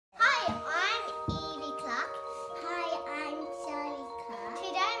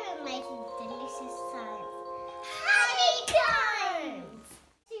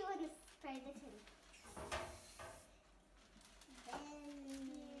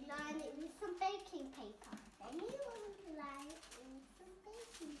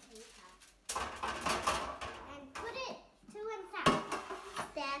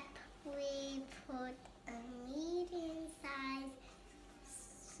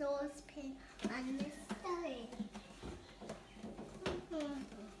saucepan on the stove.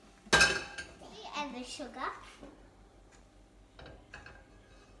 And the sugar.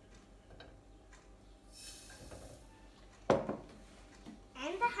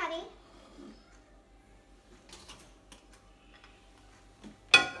 And the honey.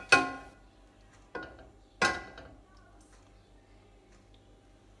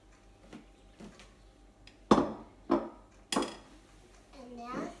 And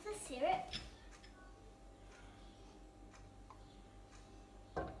now the syrup.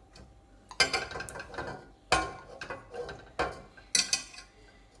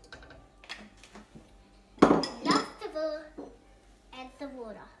 Last of all, add the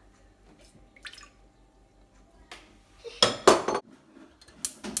water.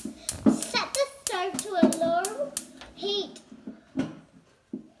 Set the stove to a low heat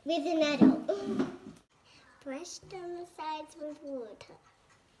with an adult. Brush down the sides with water.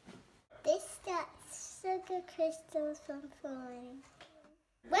 This stops sugar crystals from forming.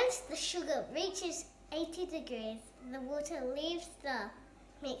 Once the sugar reaches 80 degrees, the water leaves the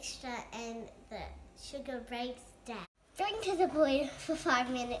mixture and the sugar breaks down. Bring to the boil for 5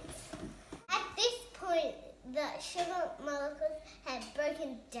 minutes. At this point, the sugar molecules have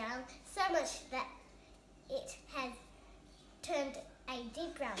broken down so much that it has turned a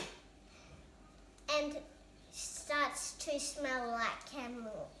deep brown and starts to smell like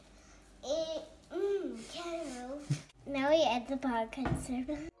caramel. Caramel. Now we add the barcode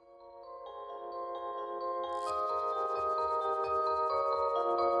syrup.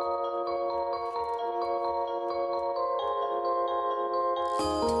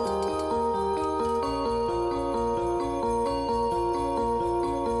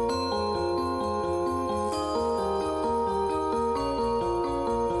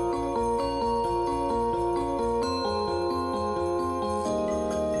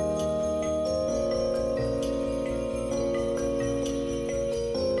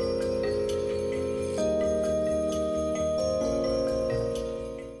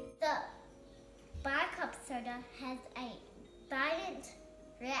 Soda has a violent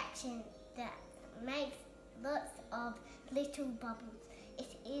reaction that makes lots of little bubbles.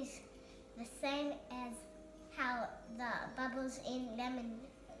 It is the same as how the bubbles in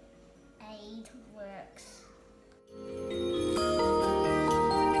lemonade works.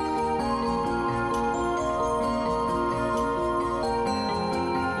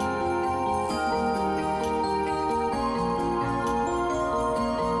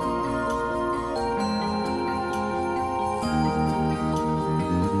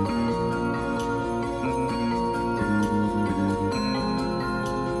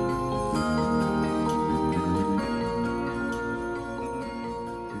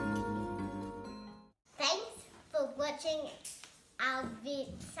 Watching our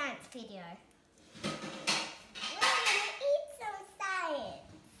science video. We're gonna eat some science.